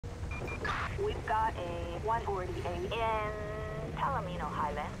We've got a 148 in Palomino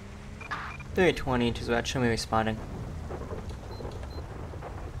Highland. 320 to Zwat, show me responding.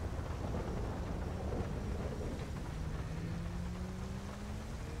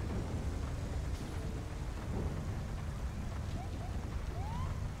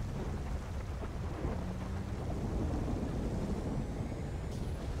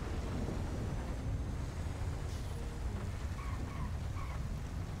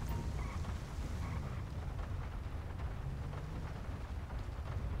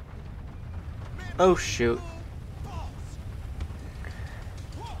 Oh shoot.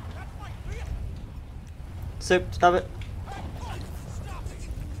 So, stop it.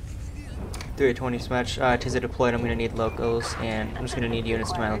 320 smash. Tis deployed. I'm gonna need locals, and I'm just gonna need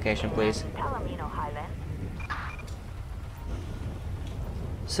units to my location, please. Palomino Highland.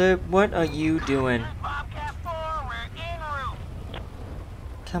 So, what are you doing? Bobcat 4, we're en route.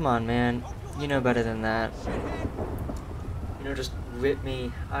 Come on, man. You know better than that. You know, just rip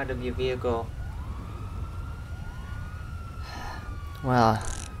me out of your vehicle. Well,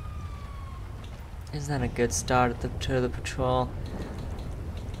 isn't that a good start to the patrol?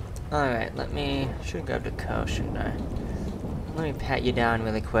 Alright, should grab the co, shouldn't I? Let me pat you down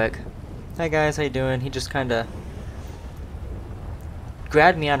really quick. Hi guys, how you doing? He just kinda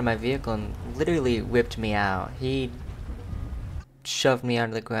grabbed me out of my vehicle and literally whipped me out. He shoved me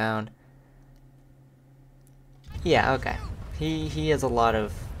onto the ground. Yeah, okay. He has a lot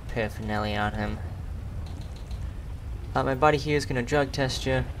of paraphernalia on him. My buddy here is gonna drug test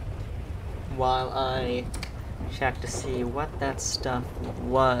you while I check to see what that stuff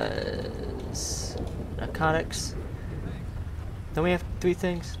was. Narcotics. Don't we have 3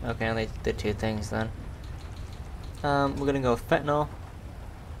 things? Okay, only the 2 things then. We're gonna go fentanyl.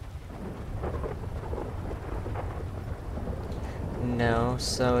 No,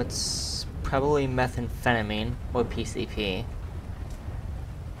 so it's probably methamphetamine or PCP.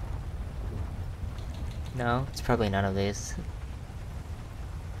 No, it's probably none of these.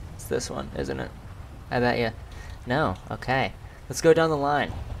 It's this one, isn't it? I bet you. No, okay. Let's go down the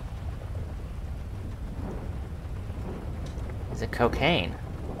line. Is it cocaine?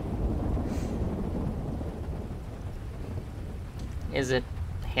 Is it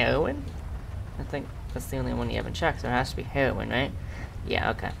heroin? I think that's the only one you haven't checked, so it has to be heroin, right? Yeah,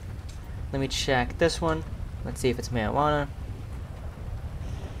 okay. Let me check this one. Let's see if it's marijuana.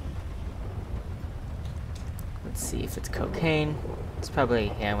 Let's see if it's cocaine. It's probably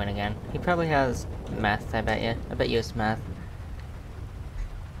heroin again. He probably has meth, I bet you. I bet you it's meth.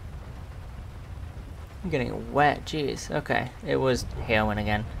 I'm getting wet, jeez. Okay, it was heroin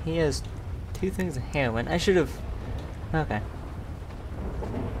again. He has 2 things of heroin. I should have... Okay.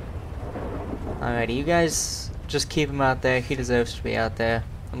 Alrighty, you guys just keep him out there. He deserves to be out there.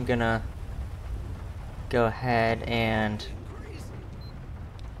 I'm gonna go ahead and...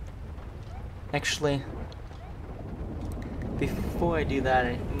 Actually... Before I do that,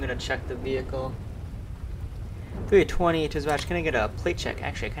 I'm gonna check the vehicle. 320 to Zwash. Can I get a plate check?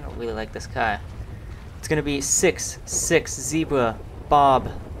 Actually, I kind of really like this car. It's gonna be 66 Zebra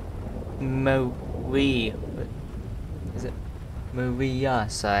Bob Marie. Is it Maria?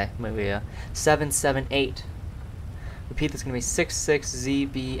 Sorry, Maria. 778. Repeat. That's gonna be 66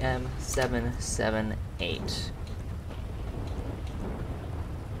 ZBM 778.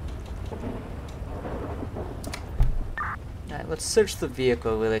 Alright, let's search the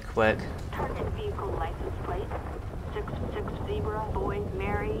vehicle really quick. Target vehicle license plate. 66 Zebra, boy,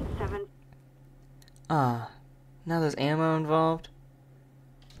 Mary, 7... Now there's ammo involved?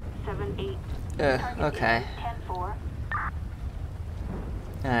 78. Okay. 10-4.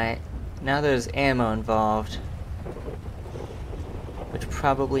 Alright, now there's ammo involved. Which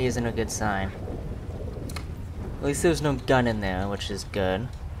probably isn't a good sign. At least there's no gun in there, which is good.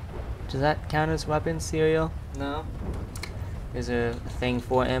 Does that count as weapon serial? No? Is there a thing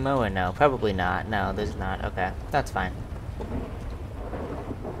for ammo or no? Probably not. No, there's not. Okay, that's fine.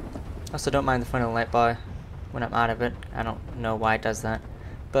 Also, don't mind the front of the light bar when I'm out of it. I don't know why it does that.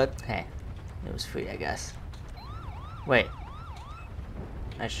 But, hey, it was free, I guess. Wait.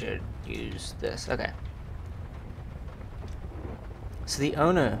 I should use this. Okay. So the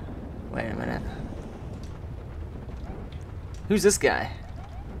owner... Wait a minute. Who's this guy?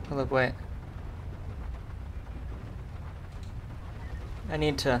 Hold up, wait. I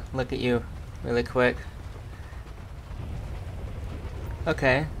need to look at you really quick.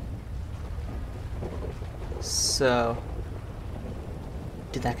 Okay. So...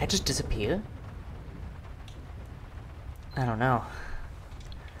 Did that guy just disappear? I don't know.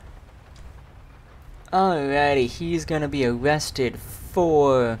 Alrighty, he's gonna be arrested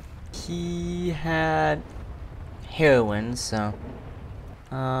for He had heroin, so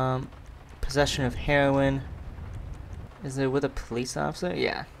possession of heroin. Is it with a police officer?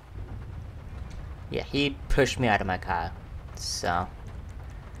 Yeah. Yeah, he pushed me out of my car. So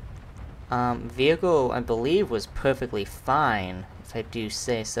vehicle, I believe, was perfectly fine, if I do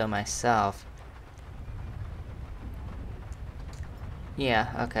say so myself.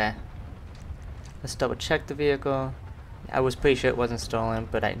 Yeah, okay. Let's double check the vehicle. I was pretty sure it wasn't stolen,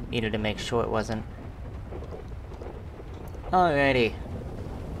 but I needed to make sure it wasn't. Alrighty.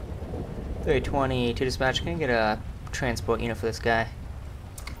 320 to dispatch. Can I get a transport unit for this guy?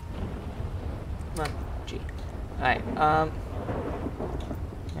 Come on. Gee. Alright,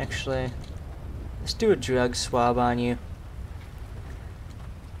 actually, let's do a drug swab on you.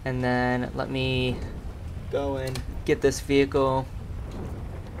 And then let me go and get this vehicle.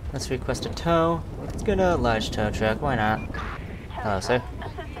 Let's request a tow. Let's get a large tow truck. Why not? Hello, sir.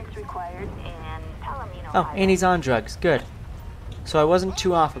 Assistance required in Palomino. Oh, and he's on drugs. Good. So I wasn't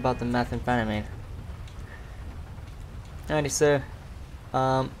too off about the methamphetamine. Alrighty, sir.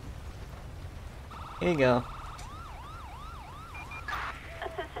 Here you go.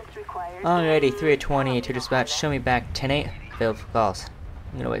 Assistance required. Alrighty, 320 to dispatch. Show me back 10-8. Failed for calls.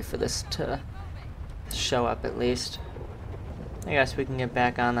 I'm gonna wait for this to show up at least. I guess we can get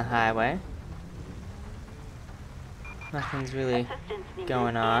back on the highway. Nothing's really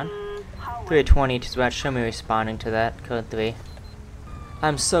going on. 320 to dispatch. Show me responding to that. Code 3.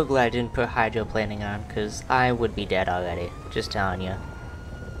 I'm so glad I didn't put hydroplaning on, because I would be dead already. Just telling you.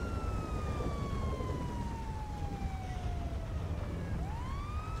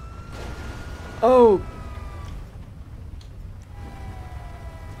 Oh!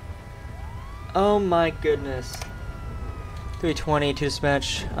 Oh my goodness. 320 to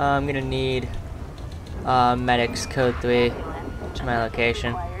dispatch. I'm gonna need medics code 3 to my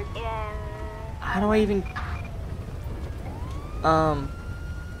location. How do I even...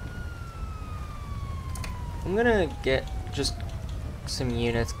 I'm gonna get just some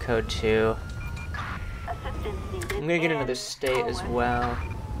units code 2. I'm gonna get another state as well.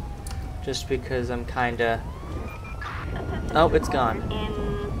 Just because I'm kinda... Oh, it's gone.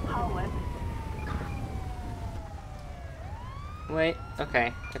 Wait,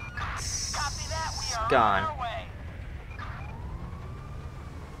 okay. It's gone.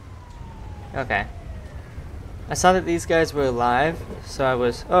 Okay. I saw that these guys were alive, so I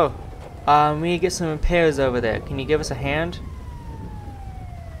was... Oh! We need to get some repairs over there. Can you give us a hand?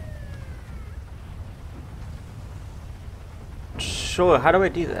 Sure, how do I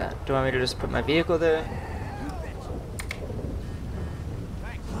do that? Do you want me to just put my vehicle there?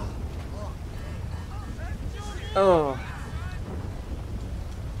 Oh.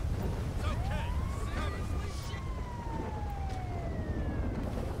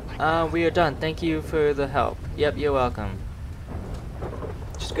 We are done. Thank you for the help. Yep, you're welcome.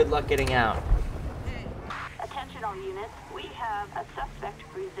 Just good luck getting out. Attention all units. We have a suspect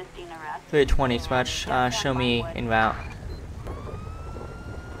resisting arrest. 320 dispatch. Show me en route.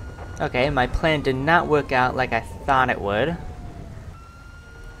 Okay, my plan did not work out like I thought it would.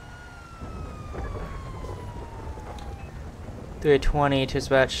 .320 to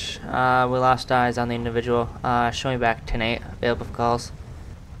dispatch. We lost eyes on the individual. Show me back 10-8. Available for calls.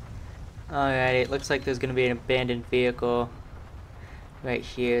 Alrighty, it looks like there's gonna be an abandoned vehicle right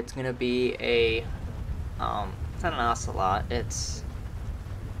here. It's gonna be a it's not an ocelot, it's...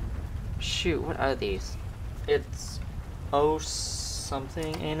 Shoot, what are these? It's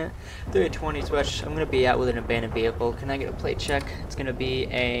something in it. 320 dispatch. I'm gonna be out with an abandoned vehicle. Can I get a plate check? It's gonna be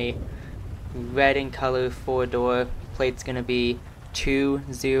a red in color 4-door. Plate's gonna be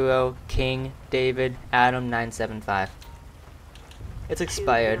 20 King David Adam 975. It's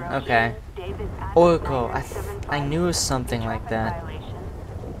expired. Okay. Oracle. I knew it was something like that.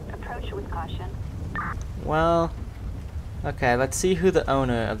 Approach with caution. Well, okay. Let's see who the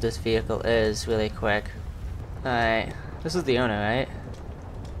owner of this vehicle is really quick. Alright. This is the owner, right?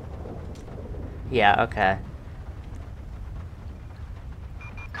 Yeah. Okay.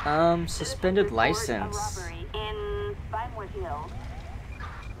 Suspended license. Robbery in Vinewood Hills.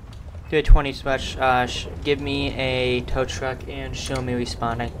 320 dispatch, give me a tow truck and show me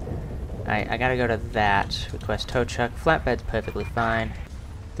responding. Alright, I gotta go to that. Request tow truck. Flatbed's perfectly fine.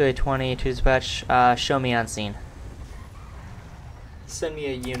 320 to dispatch, show me on scene. Send me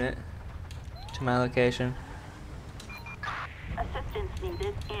a unit to my location. Assistance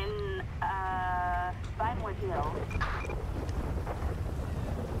needed in Vinewood Hills.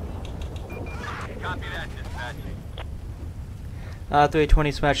 Copy that, dispatching.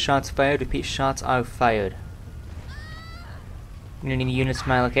 320 dispatch, shots fired. Repeat, shots are fired. I'm gonna need units to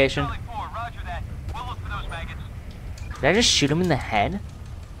my location. Charlie 4, roger that. We'll look for those maggots. Did I just shoot him in the head?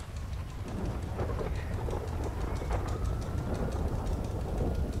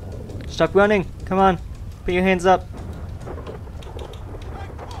 Stop running! Come on! Put your hands up!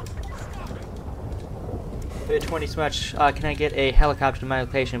 20 Smash, can I get a helicopter to my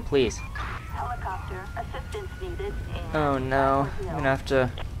location, please? Helicopter assistance needed in Oh no, I'm gonna have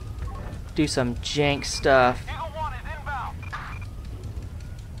to do some jank stuff. Eagle 1 is inbound.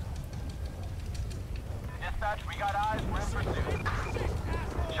 Dispatch, we got eyes. We're in pursuit.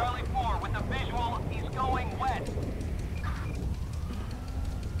 Charlie 4 with a visual. He's going wet.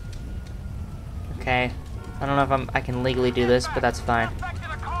 Okay, I don't know if I can legally do this, but that's fine. Suspect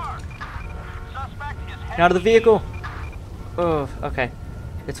in a car. Suspect is Get out of the vehicle! Oh, okay.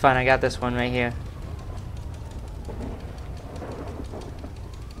 It's fine, I got this one right here.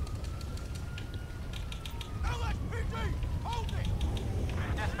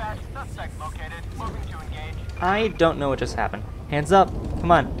 Dispatch, suspect located. Moving to engage. I don't know what just happened. Hands up!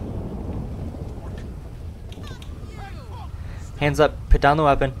 Come on! Hands up, put down the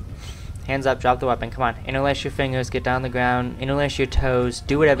weapon. Hands up, drop the weapon, come on. Interlace your fingers, get down the ground, interlace your toes,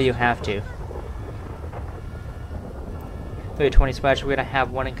 do whatever you have to. 20 Splash, we're gonna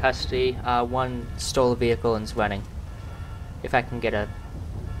have one in custody, one stole a vehicle and is running. If I can get a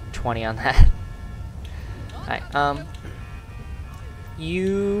 20 on that. Alright,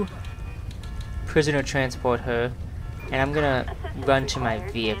 you prisoner transport her, and I'm gonna run to my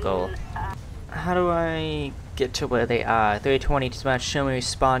vehicle. How do I get to where they are? 320 Smash, show me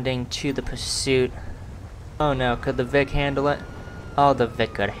responding to the pursuit. Oh no, could the Vic handle it? Oh, the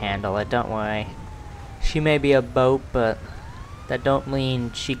Vic could handle it, don't worry. She may be a boat, but that don't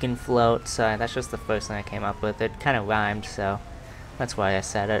mean she can float, so that's just the first thing I came up with. It kind of rhymed, so that's why I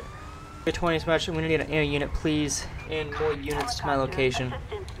said it. 320 Smash, I'm gonna need an air unit, please, and more units to my location.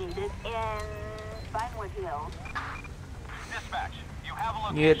 Assistance needed in Vinewood Hills. Dispatch, you have a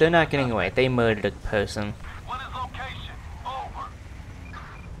location. Yeah, they're not getting away. They murdered a person. What is location? Over.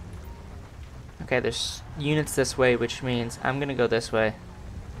 Okay, there's units this way, which means I'm gonna go this way.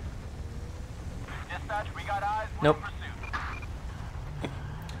 Dispatch, we got eyes. We're Nope. in pursuit.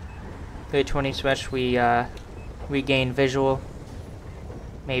 320 Smash, we regain visual.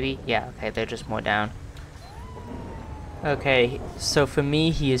 Maybe? Yeah, okay, they're just more down. Okay, so for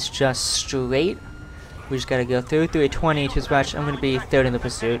me, he is just straight. We just gotta go through 320 to Smash. I'm gonna be third in the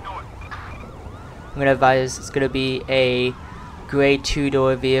pursuit. I'm gonna advise it's gonna be a gray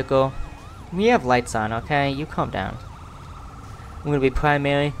two-door vehicle. We have lights on, okay? You calm down. I'm gonna be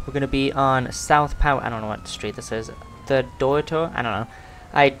primary. We're gonna be on South Power. I don't know what street this is. The Dorito? I don't know.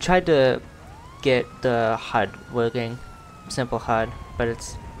 I tried to get the HUD working. Simple HUD, but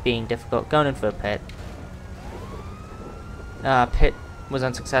it's being difficult. Going in for a pit. Pit was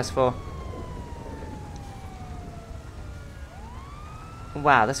unsuccessful.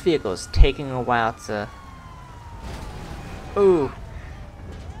 Wow, this vehicle is taking a while to... Ooh!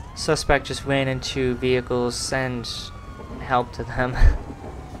 Suspect just ran into vehicles. Send help to them.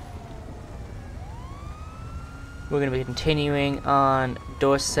 We're going to be continuing on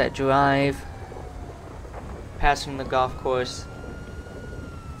Dorset Drive. Passing the golf course.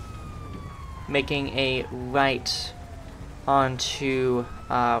 Making a right onto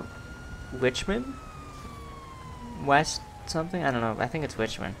Richmond? West something? I don't know. I think it's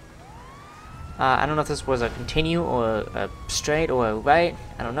Richmond. I don't know if this was a continue or a straight or a right.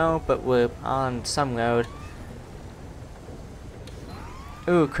 I don't know, but we're on some road.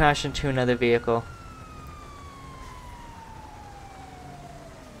 Ooh, crash into another vehicle.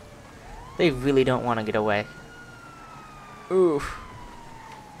 They really don't want to get away. Oof.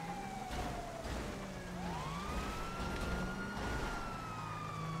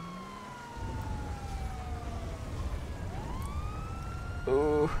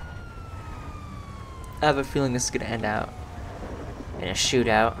 Ooh. I have a feeling this is gonna end out in a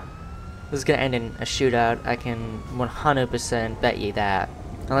shootout. This is gonna end in a shootout. I can 100% bet you that.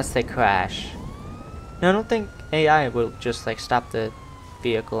 Unless they crash. No, I don't think AI will just like stop the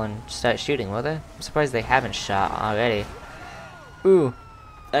vehicle and start shooting, will they? I'm surprised they haven't shot already. Ooh.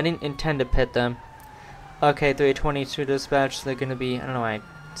 I didn't intend to pit them. Okay, 322 dispatch, they're gonna be, I don't know why I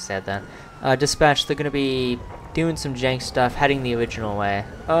said that. Dispatch, they're gonna be doing some jank stuff, heading the original way.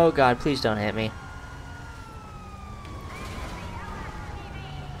 Oh god, please don't hit me.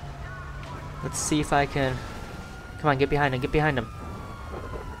 Let's see if I can... Come on, get behind him, get behind him.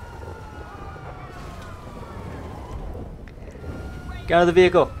 Get out of the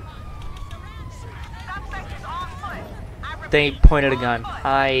vehicle. They pointed a gun.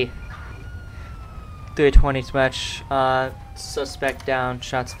 320 dispatch. Suspect down.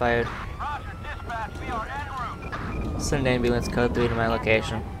 Shots fired. Roger, dispatch, we are en route. Send ambulance code 3 to my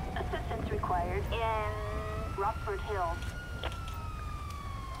location. Assistance required in Rockford Hills.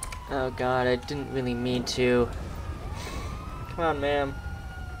 Oh god, I didn't really mean to. Come on, ma'am.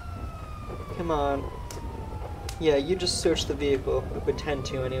 Come on. Yeah, you just search the vehicle. Or pretend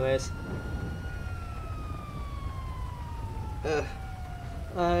to, anyways.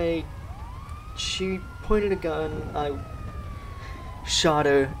 She pointed a gun, I shot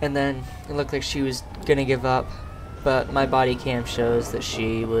her, and then it looked like she was gonna give up, but my body cam shows that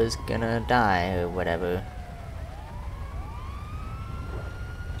she was gonna die, or whatever.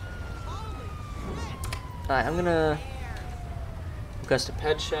 Alright, I'm gonna request a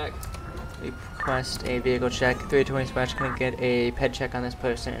ped check, request a vehicle check. 320 dispatch, gonna get a ped check on this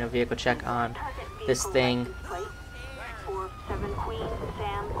person and a vehicle check on this thing.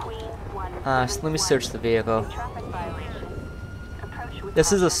 So let me search the vehicle.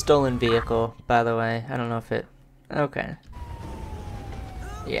 This is a stolen vehicle, by the way. I don't know if it... Okay.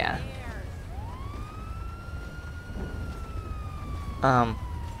 Yeah.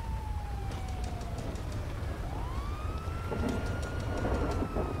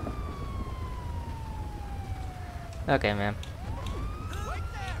 Okay, ma'am.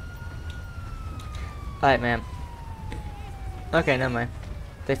 Alright, ma'am. Okay, never mind.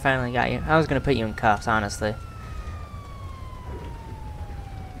 They finally got you. I was gonna put you in cuffs, honestly.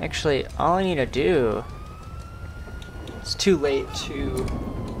 Actually, all I need to do... It's too late to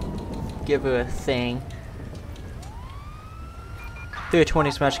give her a thing. 320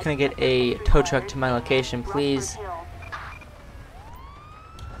 smash, can I get a tow truck to my location, please?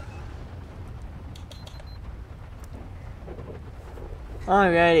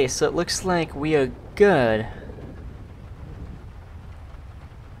 Alrighty, so it looks like we are good.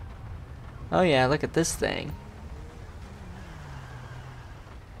 Oh yeah, look at this thing.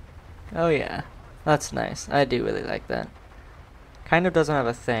 Oh yeah, that's nice. I do really like that. Kind of doesn't have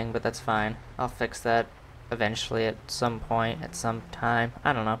a thing, but that's fine. I'll fix that eventually at some point, at some time.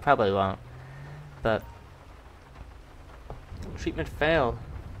 I don't know, probably won't. But treatment failed.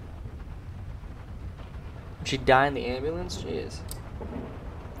 Did she die in the ambulance? Jeez.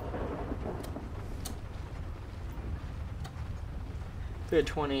 Good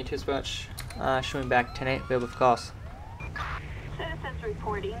 20 to dispatch. Showing back 10-8, available for calls. Citizens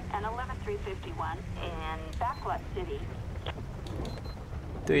reporting an 11351 in Backlot City.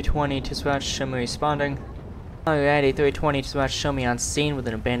 320 to dispatch, show me responding. Alrighty, 320 to dispatch, show me on scene with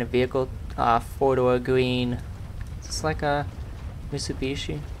an abandoned vehicle. 4-door green. Is this like a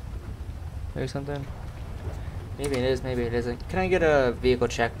Mitsubishi? Or something? Maybe it is, maybe it isn't. Can I get a vehicle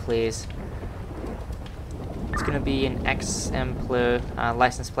check, please? It's gonna be an exemplar,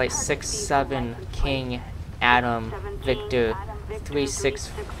 license plate 67 King Adam Victor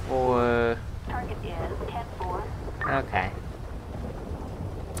 364. Target is 10-4. Okay.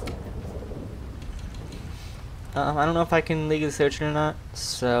 I don't know if I can legally search it or not,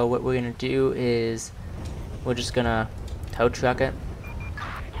 so what we're gonna do is we're just gonna tow truck it.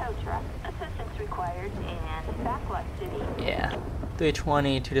 Tow truck. Assistance required in Backlot City. Yeah.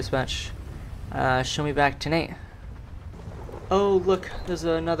 320 to dispatch. Show me back tonight. Oh, look, there's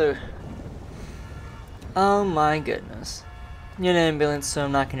another. Oh my goodness. You're an ambulance, so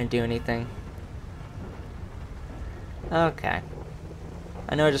I'm not gonna do anything. Okay.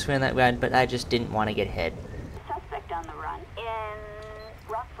 I know I just ran that red, but I just didn't want to get hit. Suspect on the run in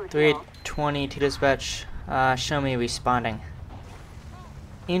Rockford Hills. 320 to dispatch. Show me responding.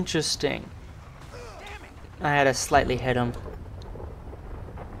 Interesting. I had to slightly hit him.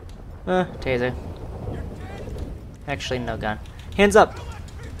 Taser. Actually, no gun. Hands up!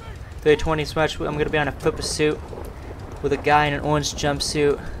 320 dispatch. I'm gonna be on a foot pursuit with a guy in an orange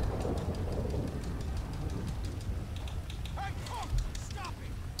jumpsuit.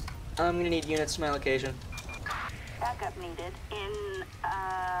 I'm gonna need units to my location. Backup needed in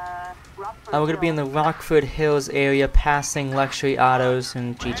Rockford We're gonna be in the Rockford Hills area, passing luxury autos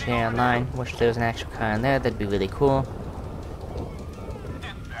and GTA Online. Wish there was an actual car in there. That'd be really cool.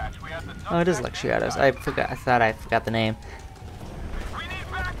 Dispatch, we have the Oh, it is luxury autos. I forgot. I thought I forgot the name. We need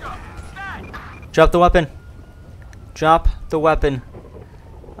backup. Stay. Drop the weapon. Drop the weapon.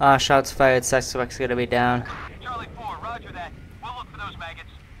 Shots fired. Suspect's gonna be down. Charlie 4, roger that. We'll look for those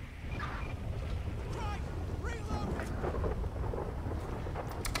maggots.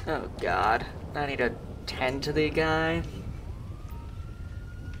 Oh God. I need to tend to the guy.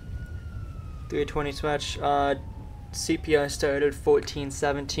 320 swatch. CPR started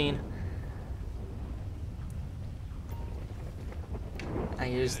 14:17. I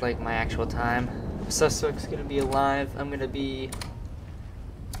used like my actual time, suspect's gonna be alive. I'm gonna need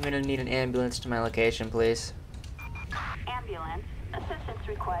an ambulance to my location, please. Ambulance. Assistance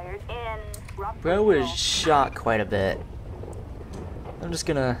required in Robbery. Bro was shot quite a bit. I'm just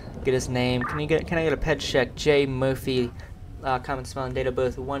gonna get his name. Can I get a ped check? J. Murphy, common spelling, date of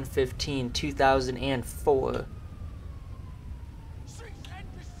birth 1/15/2004.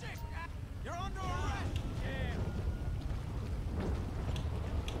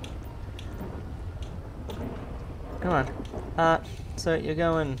 Come on. So you're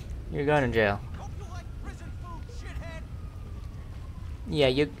going in jail.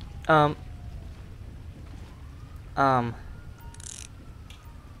 Yeah,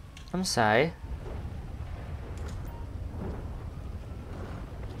 I'm sorry.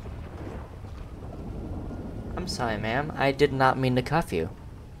 I'm sorry, ma'am. I did not mean to cuff you.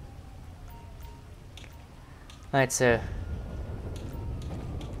 Alright, sir.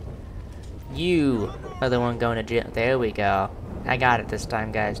 You are the one going to jail. There we go. I got it this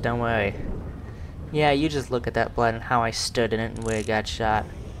time, guys. Don't worry. Yeah, you just look at that blood and how I stood in it and where it got shot.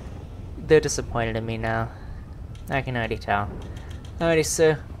 They're disappointed in me now. I can already tell. Alrighty,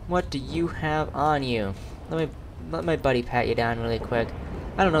 sir. What do you have on you? Let my buddy pat you down really quick.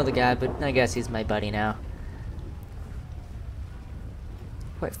 I don't know the guy, but I guess he's my buddy now.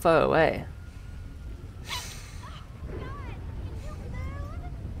 Quite far away.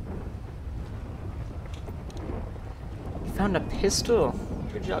 You found a pistol.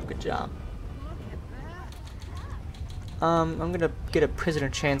 Good job, good job. I'm gonna get a prisoner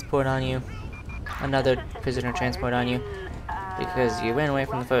transport on you. Another prisoner transport on you. Because you ran away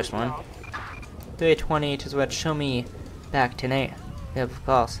from the first one. 320 to what? Show me back tonight. We have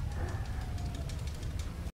calls.